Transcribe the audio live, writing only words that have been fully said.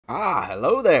Ah,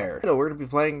 hello there. We're gonna be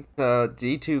playing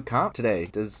D2 comp today.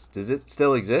 Does it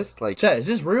still exist? Like, Chat, is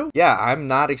this real? yeah, I'm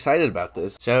not excited about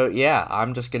this. So yeah,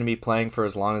 I'm just gonna be playing for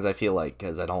as long as I feel like,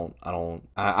 because I don't know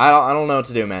what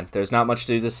to do, man. There's not much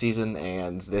to do this season,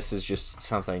 and this is just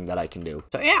something that I can do.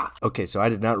 So yeah. Okay, so I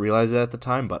did not realize that at the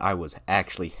time, but I was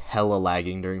actually hella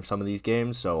lagging during some of these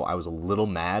games, so I was a little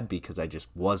mad because I just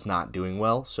was not doing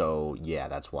well. So yeah,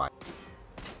 that's why.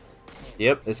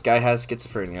 Yep, this guy has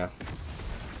schizophrenia.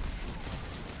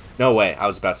 No way, I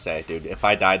was about to say, dude, if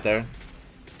I died there.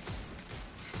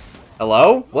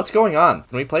 Hello? What's going on?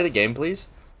 Can we play the game, please?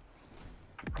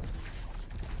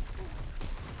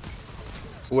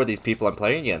 Who are these people I'm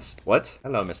playing against? What?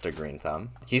 Hello, Mr. Green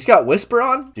Thumb. He's got Whisper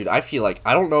on? Dude, I feel like,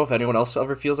 I don't know if anyone else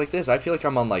ever feels like this. I feel like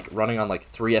I'm on, like, running on, like,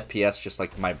 3 FPS, just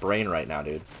like my brain right now,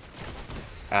 dude.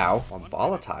 Ow. I'm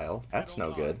volatile. That's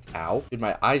no good. Ow. Dude,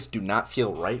 my eyes do not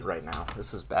feel right now.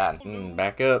 This is bad.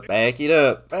 Back up. Back it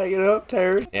up. Back it up,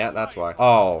 Terry. Yeah, that's why.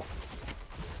 Oh.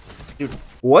 Dude,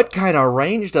 what kind of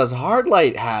range does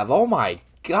Hardlight have? Oh my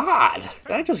god.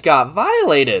 I just got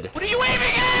violated. What are you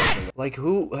aiming at? Like,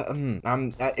 who?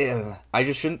 I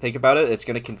just shouldn't think about it. It's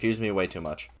gonna confuse me way too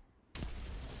much.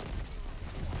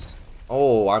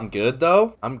 Oh, I'm good,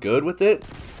 though. I'm good with it.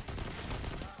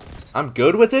 I'm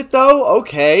good with it, though?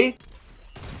 Okay.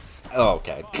 Oh,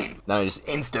 okay. Now I just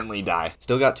instantly die.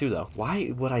 Still got 2, though.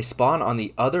 Why would I spawn on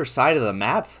the other side of the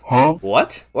map? Huh?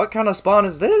 What? What kind of spawn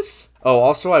is this? Oh,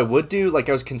 also, I would do, like,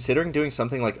 I was considering doing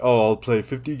something like, oh, I'll play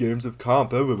 50 games of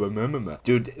comp.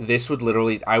 Dude, this would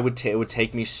literally, it would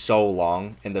take me so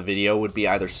long, and the video would be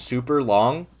either super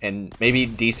long and maybe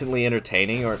decently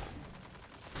entertaining, or...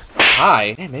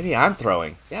 Hi. Yeah, maybe I'm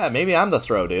throwing. Yeah, maybe I'm the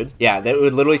throw, dude. Yeah, that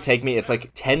would literally take me, it's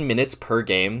like 10 minutes per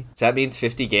game. So that means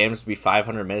 50 games would be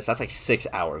 500 minutes. That's like 6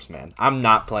 hours, man. I'm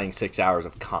not playing 6 hours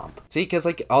of comp. See, because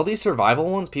like all these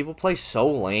survival ones, people play so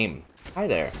lame. Hi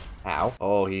there. Ow.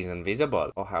 Oh, he's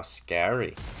invisible. Oh, how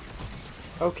scary.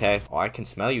 Okay. Oh, I can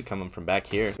smell you coming from back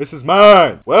here. This is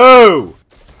mine. Whoa.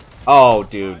 Oh,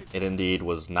 dude, it indeed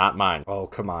was not mine. Oh,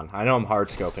 come on. I know I'm hard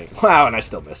scoping. Wow, and I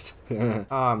still missed. Oh,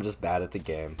 I'm just bad at the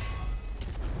game.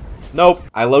 Nope.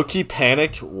 I low-key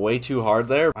panicked way too hard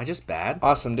there. Am I just bad?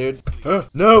 Awesome, dude.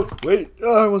 No, wait.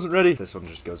 I wasn't ready. This one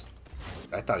just goes...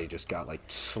 I thought he just got, like,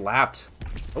 slapped.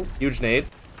 Oh, huge nade.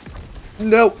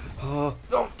 No. Oh,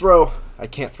 don't throw. I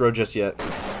can't throw just yet.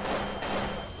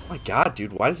 Oh my god,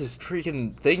 dude. Why does this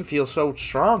freaking thing feel so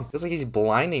strong? Feels like he's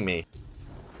blinding me.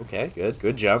 Okay, good.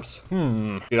 Good jumps.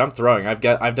 Dude, I'm throwing. I've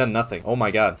done nothing. Oh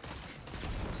my god.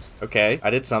 Okay, I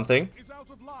did something.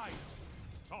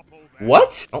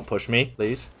 What? Don't push me,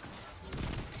 please.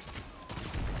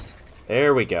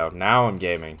 There we go. Now I'm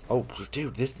gaming. Oh,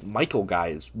 dude, this Michael guy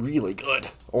is really good.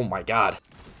 Oh my god.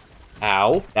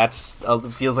 Ow. That's,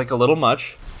 feels like a little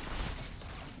much.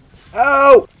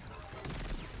 Oh!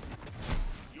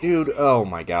 Dude, oh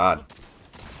my god.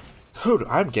 Dude,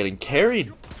 I'm getting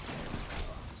carried.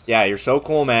 Yeah, you're so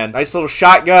cool, man. Nice little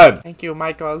shotgun. Thank you,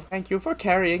 Michael. Thank you for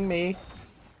carrying me.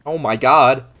 Oh my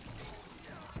god.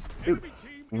 Dude,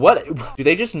 what? Do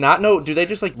they just not know? Do they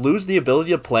just, like, lose the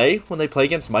ability to play when they play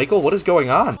against Michael? What is going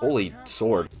on? Holy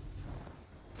sword.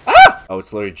 Ah! Oh,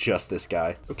 it's literally just this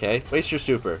guy. Okay, waste your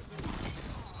super.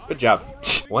 Good job.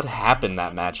 What happened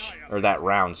that match? Or that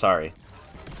round, sorry.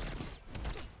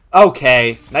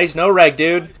 Okay. Nice no-reg,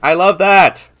 dude. I love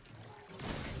that.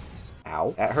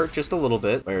 Ow. That hurt just a little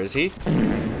bit. Where is he?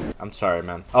 I'm sorry,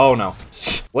 man. Oh, no.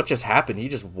 What just happened? He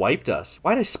just wiped us.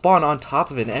 Why'd I spawn on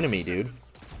top of an enemy, dude?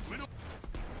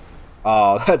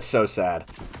 Oh, that's so sad.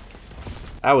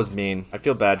 That was mean. I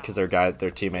feel bad because their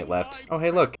teammate left. Oh, hey,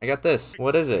 look. I got this.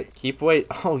 What is it? Keep weight.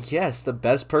 Oh, yes. The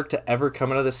best perk to ever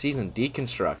come out of the season.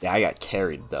 Deconstruct. Yeah, I got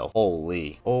carried, though.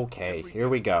 Holy. Okay, here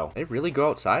we go. They really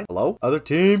go outside? Hello? Other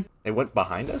team? They went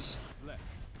behind us?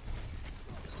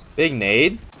 Big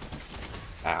nade.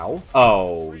 Ow.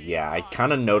 Oh, yeah, I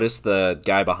kind of noticed the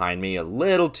guy behind me a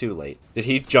little too late. Did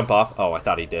he jump off? Oh, I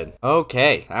thought he did.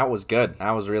 Okay, that was good.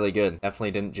 That was really good. Definitely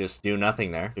didn't just do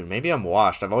nothing there. Dude, maybe I'm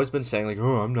washed. I've always been saying, like,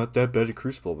 oh, I'm not that bad at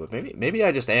Crucible, but maybe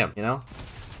I just am, you know?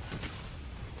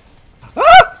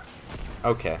 Ah!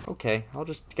 Okay, okay. I'll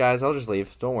just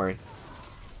leave. Don't worry.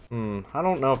 I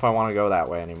don't know if I want to go that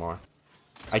way anymore.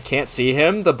 I can't see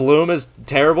him. The bloom is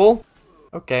terrible.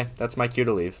 Okay, that's my cue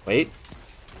to leave. Wait.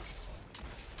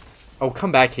 Oh,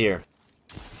 come back here.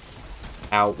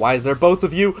 Ow, why is there both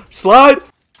of you? Slide!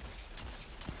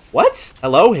 What?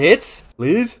 Hello, hits?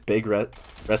 Please? Big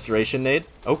restoration nade.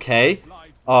 Okay.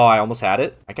 Oh, I almost had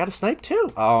it. I got a snipe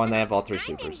too. Oh, and they have all 3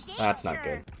 supers. That's not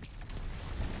good.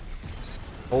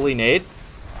 Holy nade.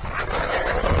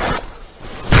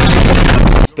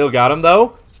 Still got him,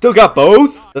 though. Still got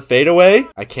both. The fadeaway.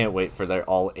 I can't wait for their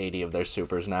all 80 of their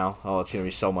supers now. Oh, it's going to be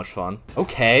so much fun.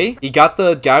 Okay. He got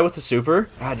the guy with the super.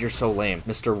 God, you're so lame.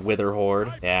 Mr.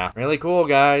 Witherhorde. Yeah. Really cool,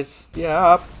 guys.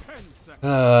 Yep.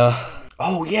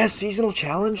 Oh, yeah, seasonal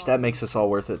challenge? That makes this all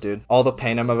worth it, dude. All the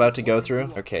pain I'm about to go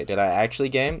through. Okay, did I actually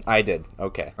game? I did.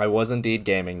 Okay. I was indeed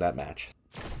gaming that match.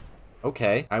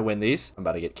 Okay, I win these. I'm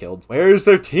about to get killed. Where is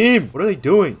their team? What are they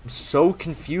doing? I'm so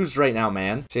confused right now,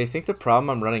 man. See, I think the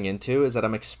problem I'm running into is that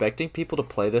I'm expecting people to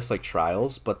play this like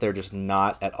trials, but they're just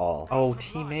not at all. Oh,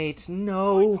 teammates,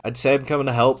 no. I'd say I'm coming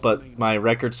to help, but my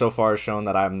record so far has shown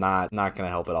that I'm not gonna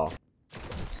help at all.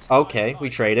 Okay,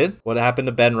 we traded. What happened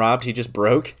to Ben Robbed? He just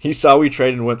broke. He saw we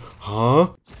traded and went, huh?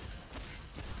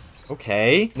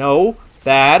 Okay, no.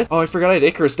 Bad. Oh, I forgot I had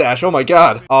Icarus Dash. Oh my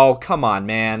god. Oh, come on,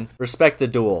 man. Respect the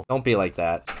duel. Don't be like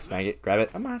that. Snag it. Grab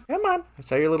it. Come on. Come on. I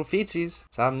saw your little feetsies.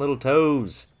 Saw them little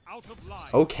toes.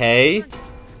 Okay.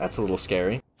 That's a little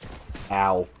scary.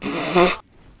 Ow.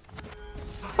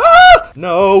 Ah!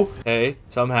 No. Hey,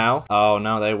 somehow. Oh,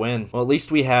 no, they win. Well, at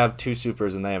least we have 2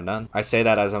 supers and they have none. I say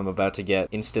that as I'm about to get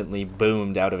instantly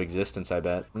boomed out of existence, I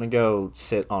bet. I'm gonna go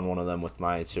sit on one of them with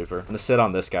my super. I'm gonna sit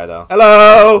on this guy, though.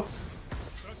 Hello!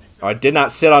 Oh, I did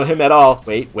not sit on him at all.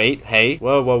 Wait, hey.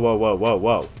 Whoa, whoa, whoa, whoa, whoa,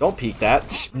 whoa. Don't peek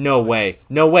that. No way.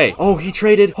 No way. Oh, he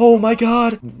traded. Oh my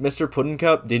god. Mr. Puddin'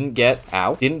 Cup didn't get,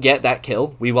 ow, didn't get that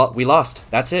kill. We lost.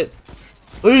 That's it.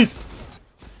 Please.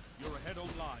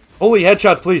 Holy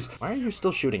headshots, please. Why are you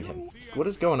still shooting him? What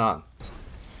is going on?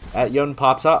 That Yun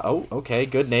pops out. Oh, okay.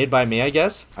 Good nade by me, I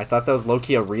guess. I thought that was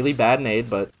low-key a really bad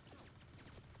nade, but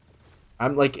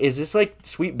I'm like, is this like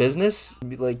sweet business?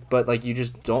 Like, but like you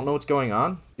just don't know what's going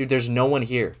on? Dude, there's no one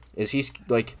here. Is he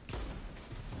like,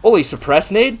 holy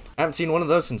suppress nade? I haven't seen one of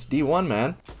those since D1,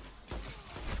 man.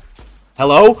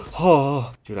 Hello?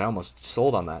 Oh, dude, I almost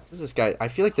sold on that. What is this guy? I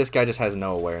feel like this guy just has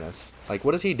no awareness. Like,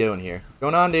 what is he doing here? What's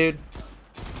going on, dude?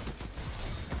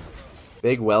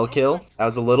 Big well kill. That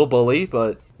was a little bully,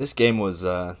 but this game was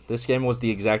the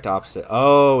exact opposite.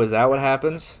 Oh, is that what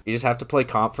happens? You just have to play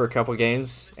comp for a couple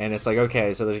games, and it's like,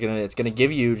 okay, so it's gonna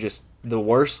give you just the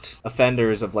worst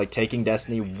offenders of like taking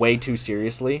Destiny way too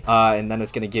seriously, and then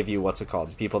it's gonna give you, what's it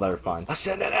called? People that are fine.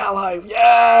 Ascendant ally,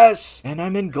 yes! And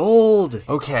I'm in gold.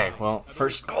 Okay, well,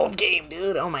 first gold game,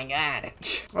 dude. Oh my god.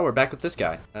 Oh, we're back with this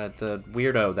guy, the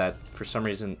weirdo that for some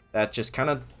reason that just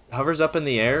kind of hovers up in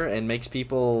the air and makes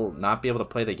people not be able to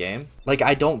play the game. Like,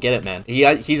 I don't get it, man.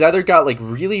 He's either got like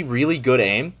really, really good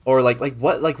aim, or like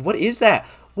what is that?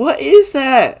 What is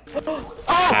that? Oh!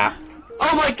 Ah.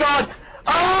 Oh my god!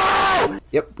 Oh!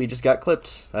 Yep, we just got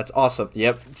clipped. That's awesome.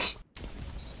 Yep.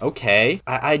 Okay.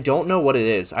 I don't know what it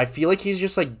is. I feel like he's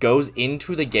just like goes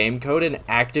into the game code and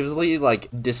actively like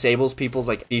disables people's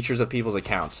like features of people's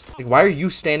accounts. Like, why are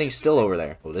you standing still over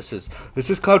there? Oh, this is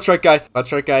Cloud Strike guy. Cloud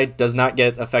Strike guy does not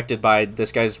get affected by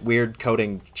this guy's weird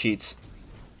coding cheats.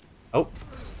 Oh.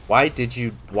 Why did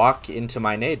you walk into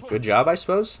my nade? Good job, I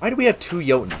suppose. Why do we have 2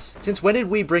 Jotuns? Since when did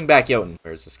we bring back Jotun?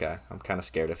 Where's this guy? I'm kind of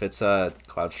scared. If it's a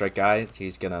Cloud Strike guy,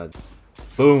 he's gonna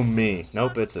boom me.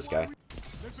 Nope, it's this guy.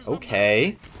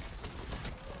 Okay.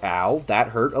 Ow, that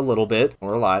hurt a little bit,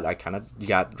 or a lot. I kind of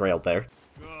got railed there.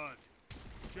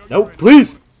 Nope,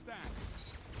 please!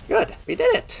 Good, we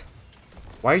did it.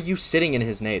 Why are you sitting in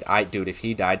his nade? Dude, if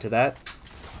he died to that.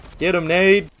 Get him,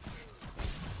 nade!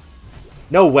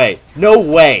 No way, no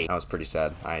way! That was pretty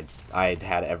sad. I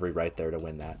had every right there to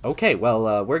win that. Okay,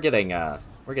 well, we're getting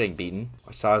beaten.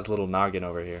 I saw his little noggin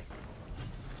over here.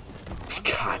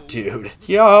 God, dude.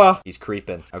 Yeah. He's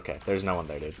creeping. Okay, there's no one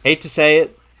there, dude. Hate to say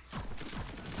it.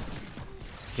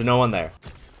 There's no one there.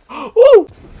 Woo!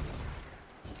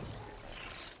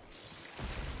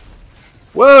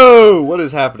 Whoa! What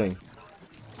is happening?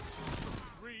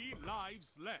 3 lives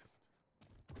left.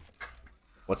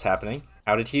 What's happening?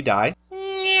 How did he die?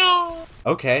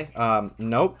 Okay,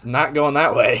 nope. Not going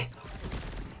that way.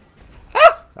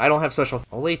 I don't have special.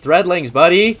 Holy threadlings,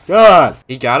 buddy. God.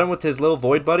 He got him with his little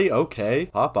void buddy. Okay.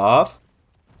 Pop off.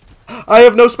 I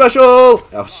have no special.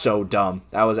 That was so dumb.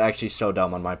 That was actually so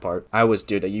dumb on my part.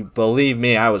 Dude, you believe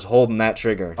me, I was holding that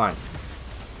trigger. Fine.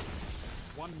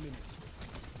 1 minute.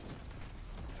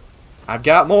 I've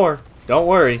got more. Don't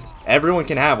worry. Everyone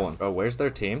can have one. Oh, where's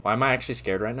their team? Why am I actually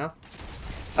scared right now?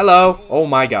 Hello. Oh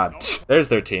my god. There's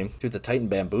their team. Dude, the Titan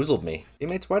bamboozled me.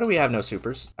 Teammates, why do we have no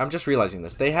supers? I'm just realizing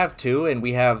this. They have 2 and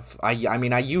we have, I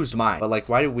mean, I used mine. But like,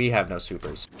 why do we have no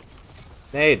supers?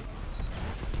 Nade.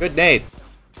 Good nade.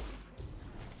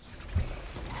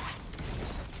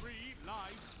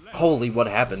 Holy, what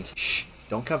happened? Shh.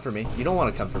 Don't come for me. You don't want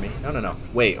to come for me. No, no, no.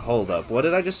 Wait, hold up. What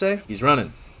did I just say? He's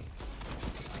running.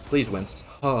 Please win.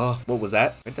 What was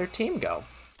that? Where'd their team go?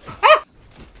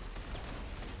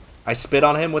 I spit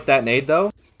on him with that nade,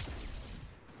 though.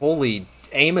 Holy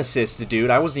aim assist, dude.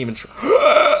 I wasn't even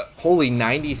Holy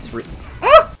 93.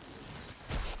 Ah!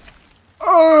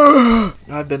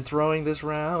 I've been throwing this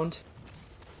round.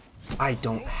 I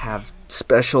don't have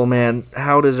special, man.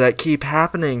 How does that keep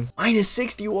happening? Minus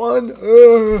 61.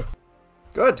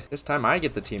 Good. This time I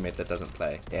get the teammate that doesn't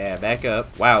play. Yeah, back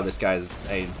up. Wow, this guy's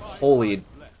a holy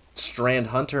strand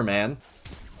hunter, man.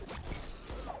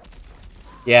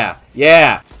 Yeah,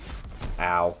 yeah.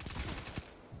 Ow.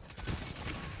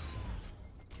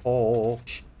 Oh,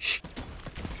 shh.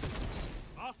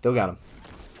 Still got him.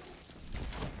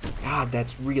 God,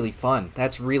 that's really fun.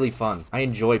 That's really fun. I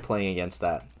enjoy playing against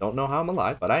that. Don't know how I'm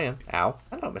alive, but I am. Ow.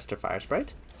 Hello, Mr. Fire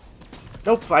Sprite.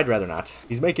 Nope, I'd rather not.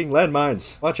 He's making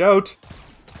landmines. Watch out.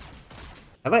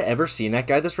 Have I ever seen that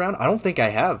guy this round? I don't think I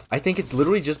have. I think it's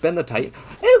literally just been the Titan.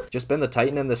 Just been the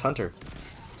Titan and this Hunter.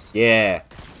 Yeah.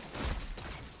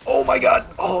 Oh my god.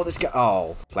 Oh, this guy.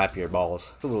 Oh, slap your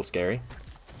balls. It's a little scary.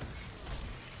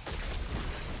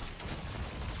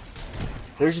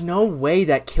 There's no way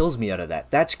that kills me out of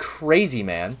that. That's crazy,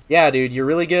 man. Yeah, dude, you're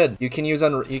really good. You can use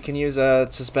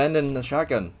suspend and a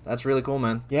shotgun. That's really cool,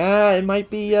 man. Yeah, it might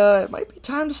be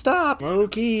time to stop. Low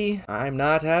key, I'm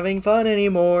not having fun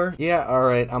anymore. Yeah, all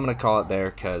right, I'm gonna call it there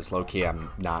because low key,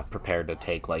 I'm not prepared to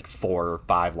take like 4 or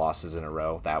 5 losses in a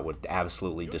row. That would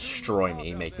absolutely destroy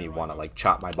me, make me want to like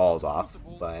chop my balls off.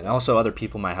 But also, other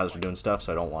people in my house are doing stuff,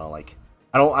 so I don't want to like.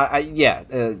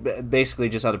 Basically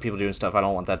just other people doing stuff. I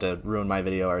don't want that to ruin my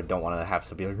video, or I don't want to have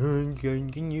to be like,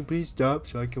 can you please stop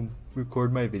so I can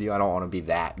record my video? I don't want to be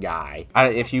that guy.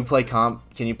 If you play comp,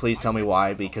 can you please tell me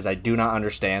why? Because I do not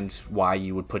understand why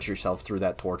you would put yourself through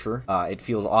that torture. It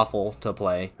feels awful to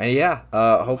play. And yeah,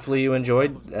 hopefully you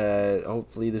enjoyed.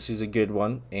 Hopefully this is a good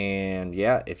one. And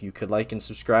yeah, if you could like and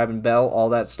subscribe and bell, all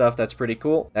that stuff, that's pretty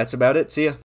cool. That's about it. See ya.